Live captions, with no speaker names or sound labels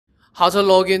How to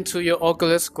log into your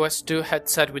Oculus Quest 2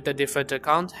 headset with a different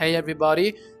account. Hey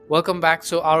everybody, welcome back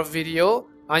to our video.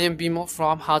 I am Bimo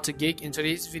from How to Geek. In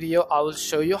today's video, I will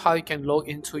show you how you can log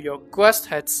into your Quest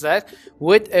headset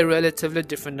with a relatively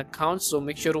different account. So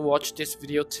make sure to watch this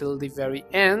video till the very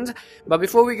end. But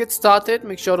before we get started,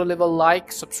 make sure to leave a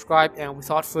like, subscribe, and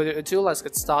without further ado, let's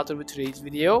get started with today's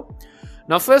video.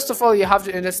 Now, first of all, you have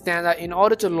to understand that in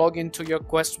order to log into your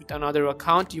Quest with another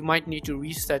account, you might need to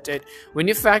reset it. When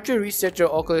you factory reset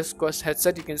your Oculus Quest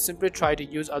headset, you can simply try to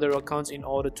use other accounts in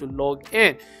order to log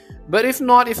in. But if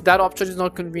not, if that option is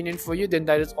not convenient for you, then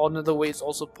that is another way is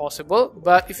also possible.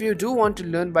 But if you do want to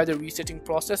learn by the resetting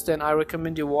process, then I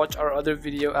recommend you watch our other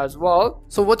video as well.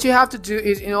 So what you have to do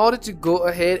is, in order to go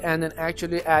ahead and then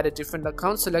actually add a different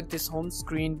account, select this home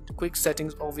screen quick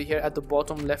settings over here at the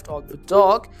bottom left of the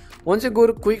dock. Once you go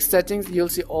to quick settings, you'll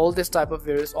see all this type of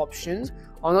various options.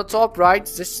 On the top right,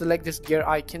 just select this gear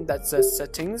icon that says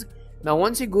settings. Now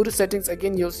once you go to settings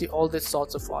again, you'll see all these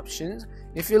sorts of options.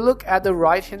 If you look at the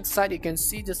right hand side, you can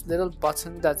see this little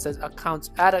button that says accounts,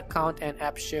 add account and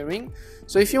app sharing.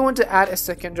 So if you want to add a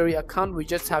secondary account, we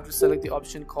just have to select the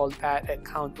option called add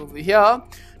account over here.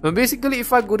 Now basically,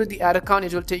 if I go to the add account,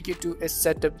 it will take you to a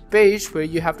setup page where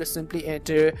you have to simply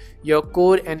enter your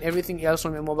code and everything else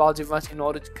from your mobile device in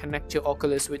order to connect your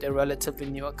Oculus with a relatively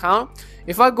new account.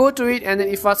 If I go to it and then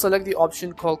if I select the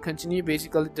option called continue,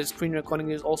 basically the screen recording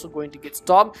is also going to get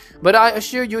stopped. But I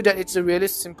assure you that it's a really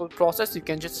simple process. You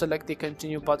can just select the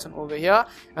continue button over here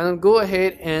and then go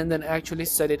ahead and then actually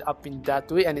set it up in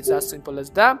that way, and it's as simple as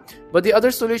that. But the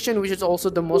other solution, which is also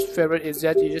the most favorite, is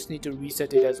that you just need to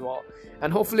reset it as well.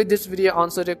 And hopefully this video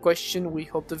answered your question. We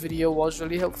hope the video was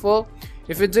really helpful.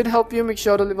 If it did help you, make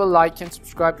sure to leave a like and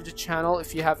subscribe to the channel.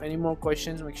 If you have any more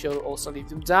questions, make sure to also leave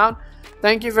them down.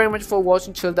 Thank you very much for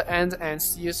watching till the end, and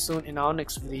see you soon in our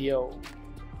next video.